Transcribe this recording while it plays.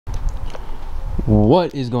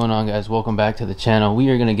What is going on, guys? Welcome back to the channel. We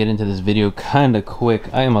are gonna get into this video kind of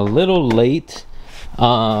quick. I am a little late.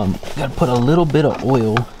 Gotta put a little bit of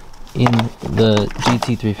oil in the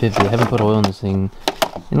GT350. I haven't put oil in this thing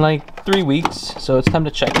in like 3 weeks, so it's time to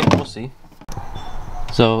check it. We'll see.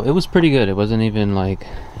 So it was pretty good. It wasn't even like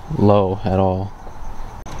low at all.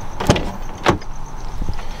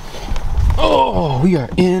 Oh, we are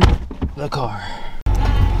in the car.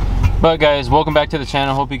 But guys, welcome back to the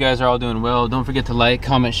channel. Hope you guys are all doing well. Don't forget to like,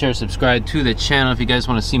 comment, share, subscribe to the channel if you guys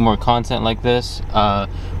want to see more content like this.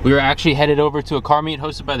 We were actually headed over to a car meet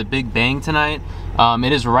hosted by the Big Bang tonight.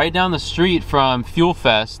 It is right down the street from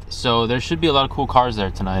Fuelfest, so there should be a lot of cool cars there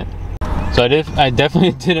tonight. So I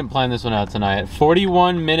definitely didn't plan this one out tonight.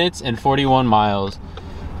 41 minutes and 41 miles.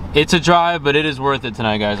 It's a drive, but it is worth it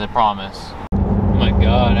tonight, guys, I promise. Oh my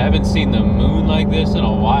god, I haven't seen the moon like this in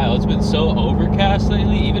a while. It's been so overcast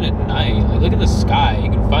lately, even at night. Like, look at the sky.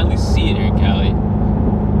 You can finally see it here in Cali.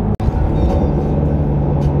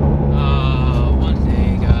 One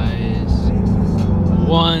day, guys.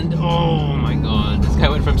 Oh my god. This guy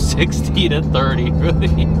went from 60 to 30,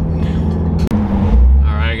 really.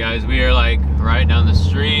 Alright guys, we are like right down the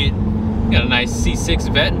street. Got a nice C6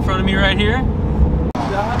 vet in front of me right here.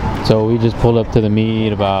 So we just pulled up to the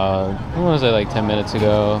meet about, what was it, like 10 minutes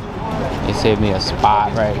ago. They saved me a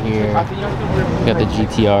spot right here. Got the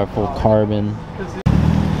GTR full carbon.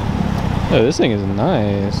 Oh, this thing is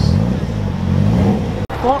nice.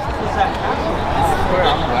 I'm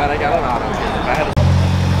glad I got an auto.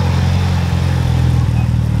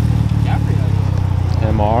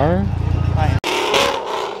 MR?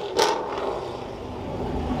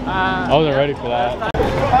 I wasn't ready for that.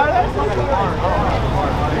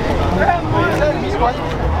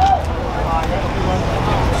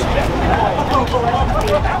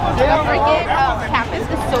 Don't forget, campus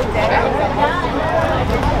is so dead.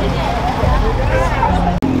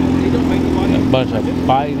 A bunch of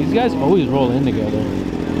bikes. These guys always roll in together.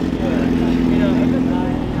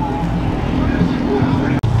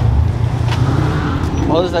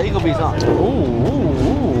 Oh, there's that Eagle Beats on. Ooh.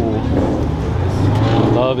 I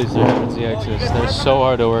love these 300ZXs. They're so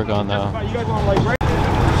hard to work on, though.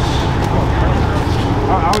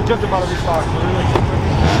 I was just about to restock.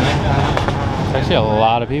 Actually, a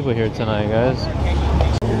lot of people here tonight, guys.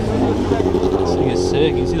 This thing is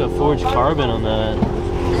sick. You can see the forged carbon on that.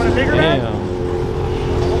 Damn.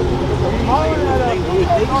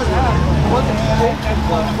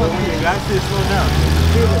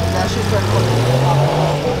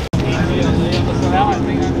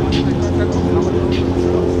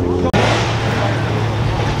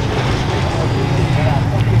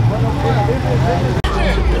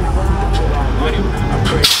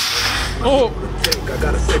 Oh!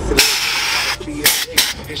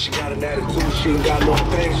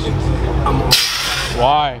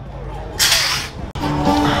 Why?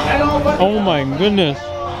 Oh my goodness.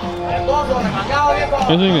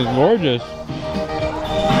 This thing is gorgeous.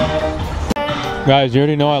 Guys, you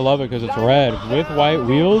already know I love it because it's red with white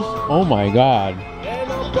wheels. Oh my god.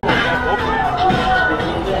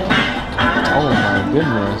 Oh my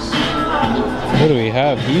goodness. What do we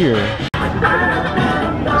have here?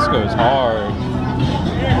 This goes hard.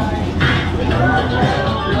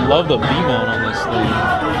 Love the V-mount on this thing.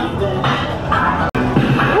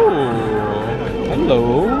 Ooh,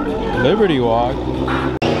 hello, Liberty Walk.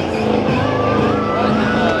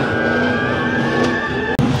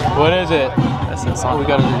 What is it? That's the song. We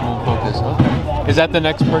gotta remove focus. Okay. Is that the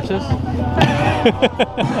next purchase?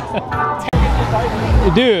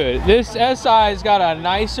 Dude, this SI's got a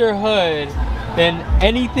nicer hood than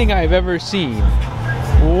anything I've ever seen.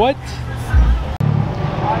 What?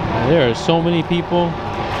 There are so many people.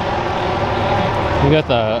 We got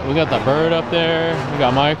the bird up there. We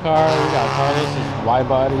got my car. We got Carlos's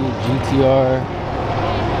Widebody GTR.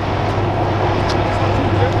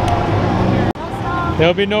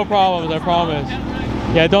 There'll be no problems, I promise.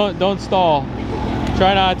 Yeah, don't stall.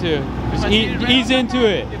 Try not to. Just ease into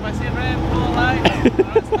it. If I see red, full light,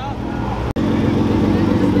 stop.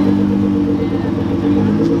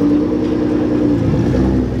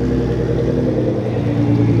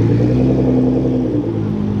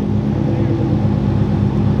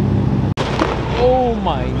 Oh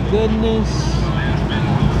my goodness.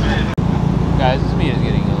 Guys, this meet is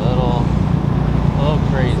getting a little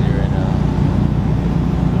crazy right now.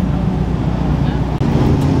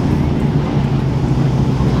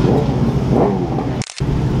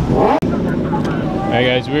 Alright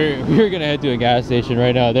guys, we're gonna head to a gas station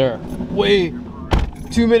right now. There are way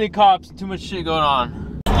too many cops and too much shit going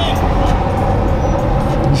on.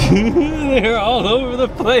 They're all over the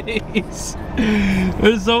place.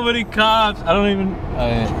 There's so many cops. I don't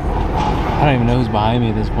even know who's behind me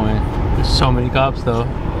at this point. There's so many cops though.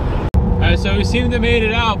 Alright, so we seem to have made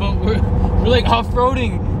it out, but we're like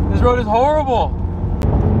off-roading. This road is horrible.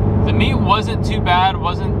 The meet wasn't too bad,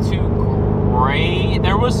 wasn't too great.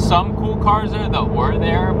 There was some cool cars there that were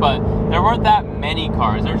there, but there weren't that many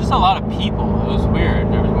cars. There were just a lot of people. It was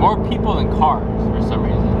weird. There was more people than cars for some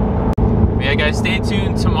reason. But yeah, guys, stay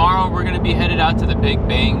tuned. Tomorrow we're gonna be headed out to the Big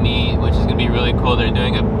Bang meet, which is gonna be really cool. They're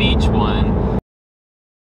doing a beach one.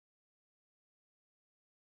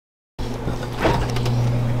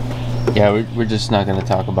 Yeah, we're just not gonna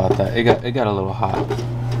talk about that. It got a little hot.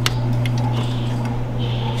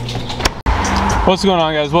 What's going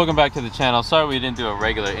on, guys? Welcome back to the channel. Sorry we didn't do a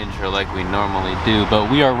regular intro like we normally do, but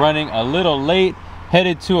we are running a little late,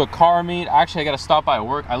 headed to a car meet. Actually, I gotta stop by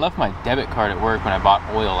work. I left my debit card at work when I bought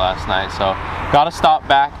oil last night, so gotta stop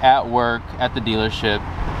back at work at the dealership,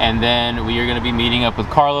 and then we are gonna be meeting up with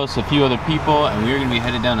Carlos, a few other people, and we are gonna be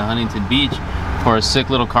headed down to Huntington Beach for a sick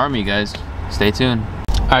little car meet, guys. Stay tuned.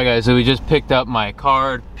 Alright guys, so we just picked up my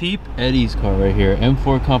card, Peep Eddie's car right here,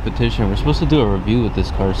 M4 Competition. We're supposed to do a review with this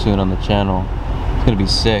car soon on the channel. It's gonna be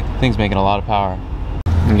sick. Thing's making a lot of power.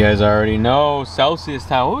 You guys already know Celsius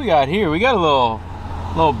time. What we got here? We got a little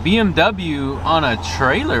BMW on a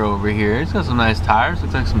trailer over here. It's got some nice tires.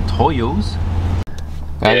 Looks like some Toyos.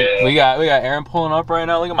 We got Aaron pulling up right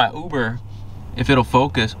now. Look at my Uber. If it'll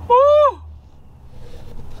focus. Woo!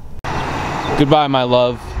 Goodbye, my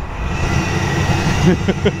love.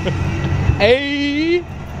 Hey!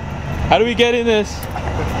 How do we get in this?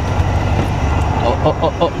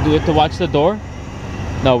 Oh, do we have to watch the door?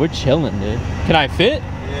 No, we're chilling, dude. Can I fit?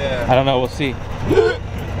 Yeah. I don't know, we'll see. We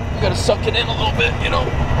gotta suck it in a little bit, you know.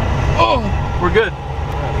 Oh, we're good.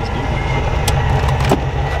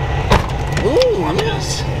 Ooh,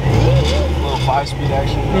 yes. A little 5-speed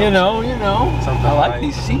action. You know. Something I like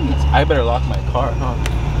these seats. I better lock my car, huh?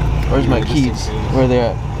 Where's my keys? Where are they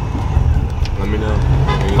at? Let me know.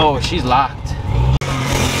 Oh, she's locked.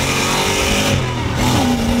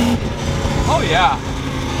 Oh yeah.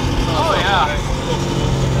 Oh yeah.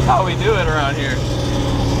 That's how we do it around here.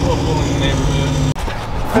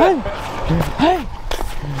 Hey.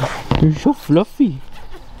 You're so fluffy.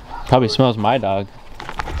 Probably smells my dog.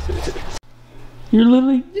 You're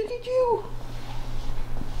literally, look at you.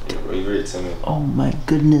 Oh my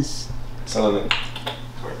goodness. Dude,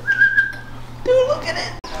 look at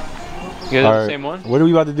it. You guys have the same one? What are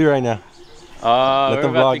we about to do right now? We're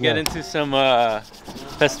about to get into some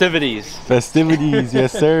festivities. Festivities,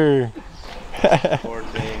 yes sir.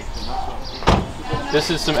 This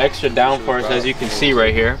is some extra downforce, as you can see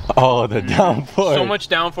right here. Oh, the downforce. So much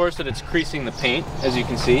downforce that it's creasing the paint, as you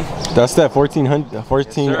can see. That's that 14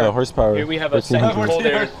 horsepower. Here we have a second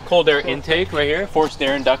cold air intake right here, forced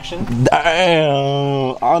air induction.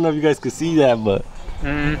 Damn! I don't know if you guys could see that, but.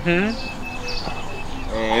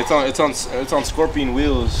 It's on Scorpion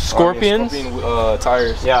wheels. Scorpions? Scorpion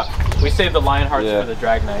tires. Yeah, we saved the Lionhearts for the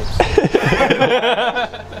drag nights.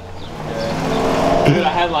 Dude,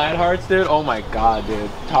 I had Lionhearts, dude. Oh my god, dude.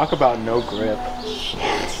 Talk about no grip.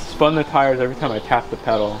 Spun the tires every time I tapped the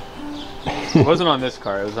pedal. It wasn't on this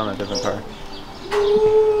car, it was on a different car.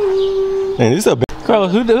 Man, this is a big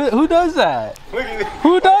Carlos, who does that?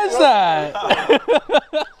 Who does that?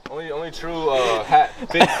 only true fit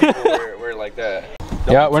people wear like that.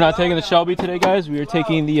 Yeah, we're not taking the Shelby today, guys. We are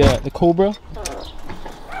taking the Cobra.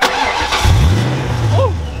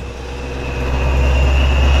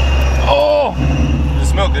 Oh! Does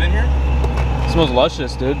it smell good in here? It smells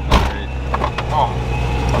luscious, dude. Oh.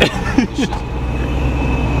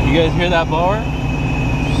 You guys hear that blower?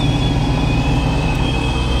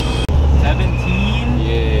 17.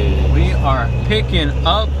 Yeah. We are picking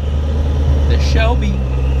up the Shelby.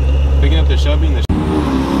 Picking up the Shelby and the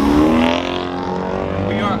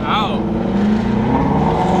We are out.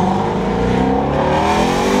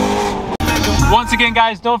 Once again,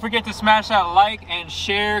 guys, don't forget to smash that like and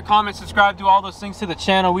share, comment, subscribe, do all those things to the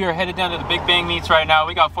channel. We are headed down to the Big Bang meets right now.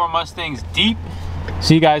 We got 4 Mustangs deep.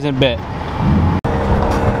 See you guys in a bit.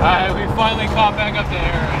 Alright, we finally caught back up to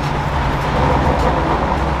Aaron.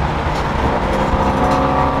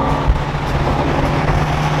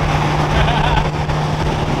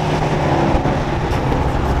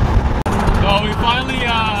 So we finally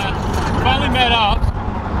met up.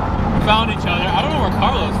 Found each other. I don't know where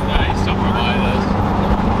Carlos is at. He's somewhere behind us.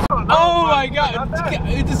 Oh my god!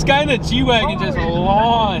 This guy in a G-Wagon just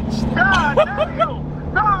launched.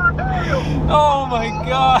 Oh my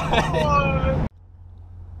god!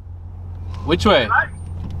 Which way?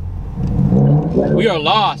 We are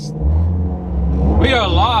lost. We are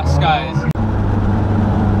lost, guys.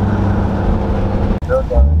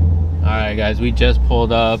 Alright guys, we just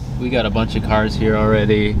pulled up. We got a bunch of cars here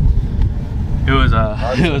already. It was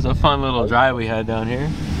a fun little drive we had down here.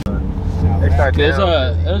 There's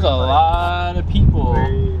a lot of people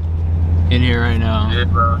in here right now. Yeah,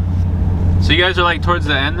 bro. So you guys are like towards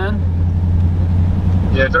the end then?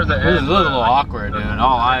 Yeah, towards the end. This is a little awkward, dude.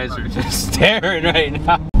 All eyes are just staring right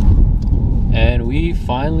now. And we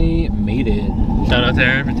finally made it. Shout out to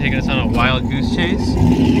Aaron for taking us on a wild goose chase.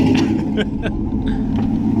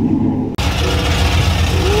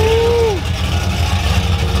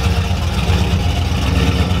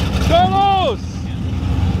 Carlos!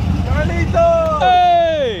 Carlito!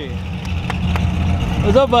 Hey!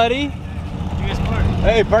 What's up, buddy?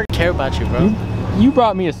 Hey, park. I care about you, bro. You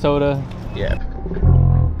brought me a soda. Yeah.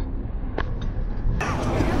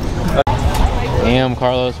 Damn,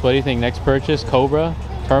 Carlos, what do you think? Next purchase? Cobra?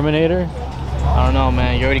 Terminator? I don't know,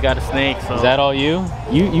 man. You already got a snake, so. Is that all you?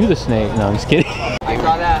 You the snake. No, I'm just kidding.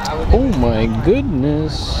 Oh my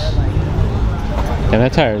goodness. Damn,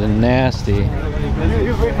 that tire is nasty.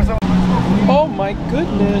 Oh my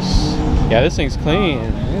goodness. Yeah, this thing's clean.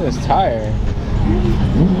 Look at this tire.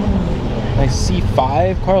 Nice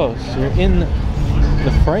C5. Carlos, you're in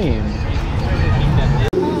the frame.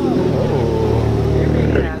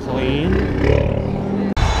 Clean.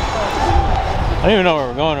 I don't even know where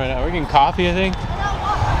we're going right now. We're getting coffee, I think.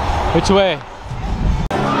 Which way?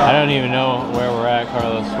 I don't even know where we're at,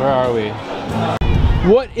 Carlos. Where are we?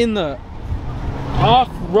 What in the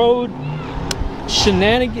off-road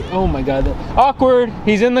shenanigans? Oh my god. Awkward.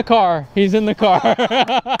 He's in the car. He's in the car.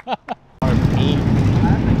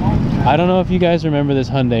 I don't know if you guys remember this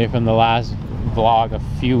Hyundai from the last vlog a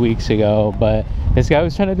few weeks ago, but this guy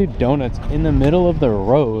was trying to do donuts in the middle of the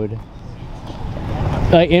road.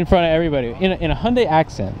 Like in front of everybody, in a Hyundai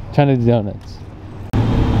accent, trying to do donuts.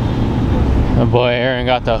 My boy Aaron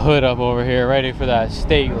got the hood up over here, ready for that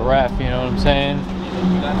state ref, you know what I'm saying?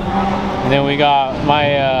 And then we got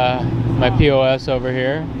my my POS over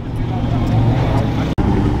here.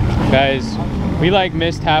 Guys, we like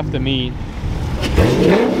missed half the meat.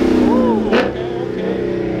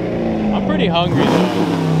 I'm pretty hungry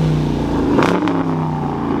though.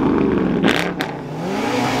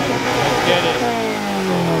 Let's get it.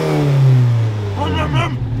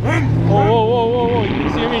 Whoa, whoa, whoa, whoa, whoa. You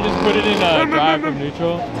see me just put it in drive from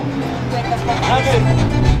neutral?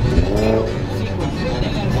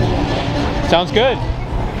 Sounds good.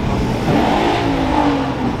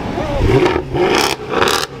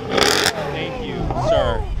 Thank you,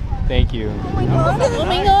 sir. Thank you. Oh my god. Oh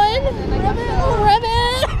my god.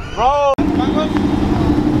 Rabbit. Bro!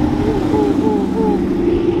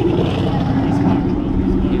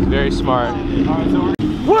 He's very smart.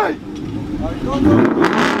 What?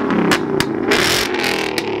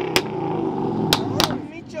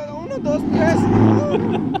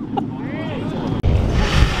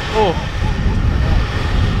 Oh.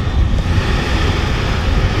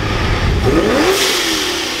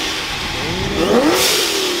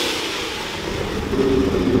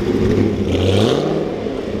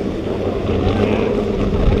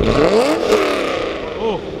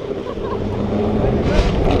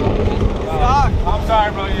 I'm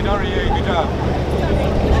sorry, bro. You don't really good job.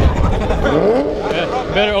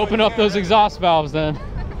 Better open up those exhaust valves then.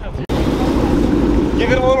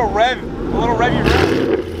 Give it a little rev. A little revy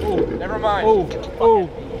rev. Oh, never mind. Oh, oh.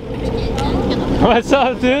 What's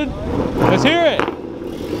up, dude? Let's hear it.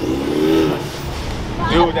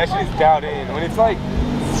 Dude, that shit is dialed in. When it's like,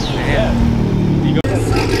 yeah.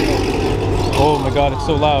 Oh my god, it's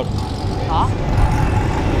so loud. Huh?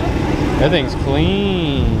 That thing's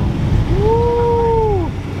clean. Woo!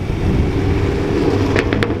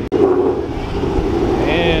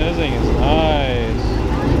 Man, this thing is nice.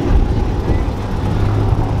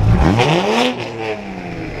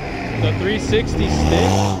 The 360 stick.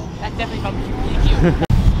 That definitely comes really cute.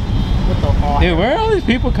 What the fuck? Dude, where are all these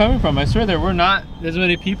people coming from? I swear there were not this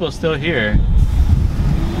many people still here.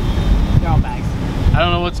 They're all bags. I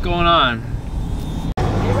don't know what's going on.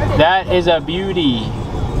 That is a beauty.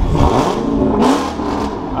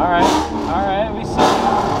 Alright,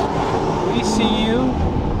 we see you.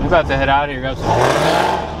 I'm about to head out here, grab some.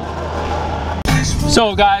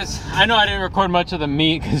 So guys, I know I didn't record much of the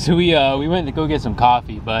meat because we went to go get some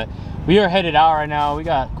coffee, but we are headed out right now. We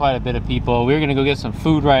got quite a bit of people. We're gonna go get some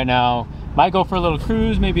food right now. Might go for a little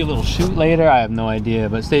cruise, maybe a little shoot later. I have no idea,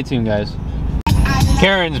 but stay tuned, guys.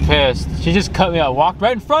 Karen's pissed. She just cut me out, walked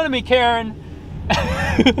right in front of me, Karen.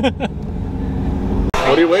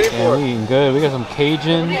 What are you waiting for? We eating good. We got some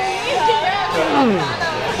Cajun.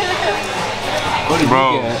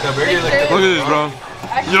 Bro, you look at this, bro.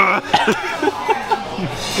 Yeah.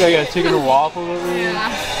 I got chicken and waffles over here.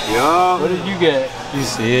 Yeah. What did you get? You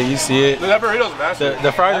see it, you see it. That burrito's massive.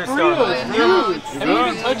 The fries are still. Burrito is huge. Have you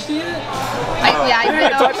even touched it yet? I I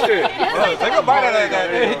touched it. Take a bite out of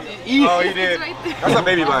that. Oh, he did. That's a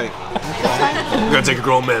baby bite. You gotta take a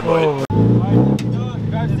grown man bite.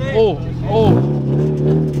 Oh.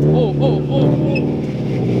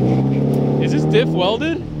 Is this diff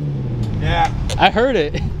welded? Yeah. I heard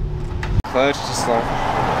it. Clutch, just like.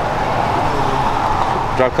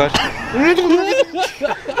 Drop clutch.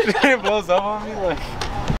 It blows up on me like.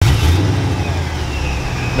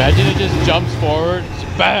 Imagine it just jumps forward.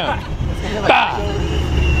 Just bam.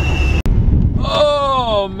 Bam.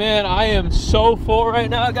 Oh man, I am so full right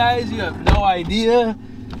now, guys. You have no idea.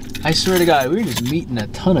 I swear to God, we're just meeting a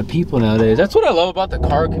ton of people nowadays. That's what I love about the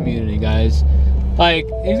car community, guys. Like,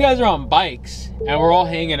 these guys are on bikes and we're all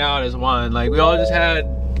hanging out as one. Like, we all just had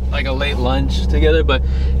like a late lunch together, but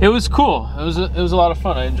it was cool. It was a lot of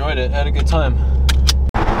fun. I enjoyed it. I had a good time.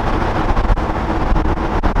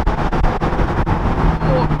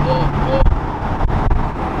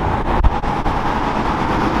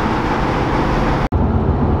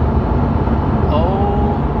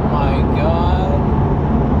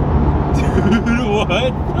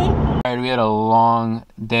 Alright, we had a long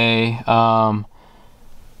day.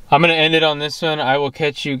 I'm gonna end it on this one. I will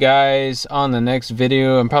catch you guys on the next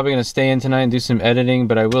video. I'm probably gonna stay in tonight and do some editing,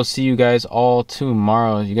 but I will see you guys all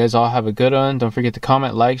tomorrow. You guys all have a good one. Don't forget to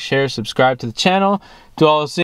comment, like, share, subscribe to the channel. Do all those things.